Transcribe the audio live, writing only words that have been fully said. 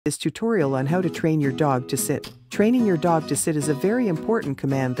This tutorial on how to train your dog to sit. Training your dog to sit is a very important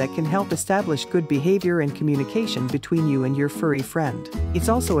command that can help establish good behavior and communication between you and your furry friend. It's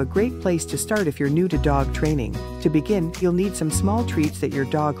also a great place to start if you're new to dog training. To begin, you'll need some small treats that your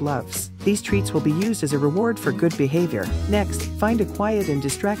dog loves. These treats will be used as a reward for good behavior. Next, find a quiet and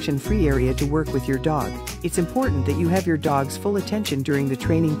distraction-free area to work with your dog. It's important that you have your dog's full attention during the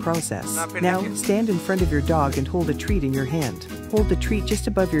training process. Now, stand in front of your dog and hold a treat in your hand. Hold the treat just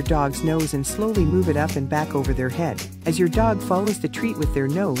above your dog's nose and slowly move it up and back over their head. As your dog follows the treat with their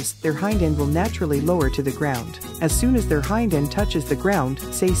nose, their hind end will naturally lower to the ground. As soon as their hind end touches the ground,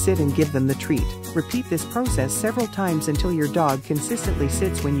 say sit and give them the treat. Repeat this process several times until your dog consistently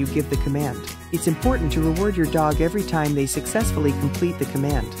sits when you give the command. It's important to reward your dog every time they successfully complete the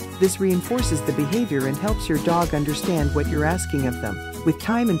command. This reinforces the behavior and helps your dog understand what you're asking of them. With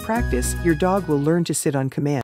time and practice, your dog will learn to sit on command.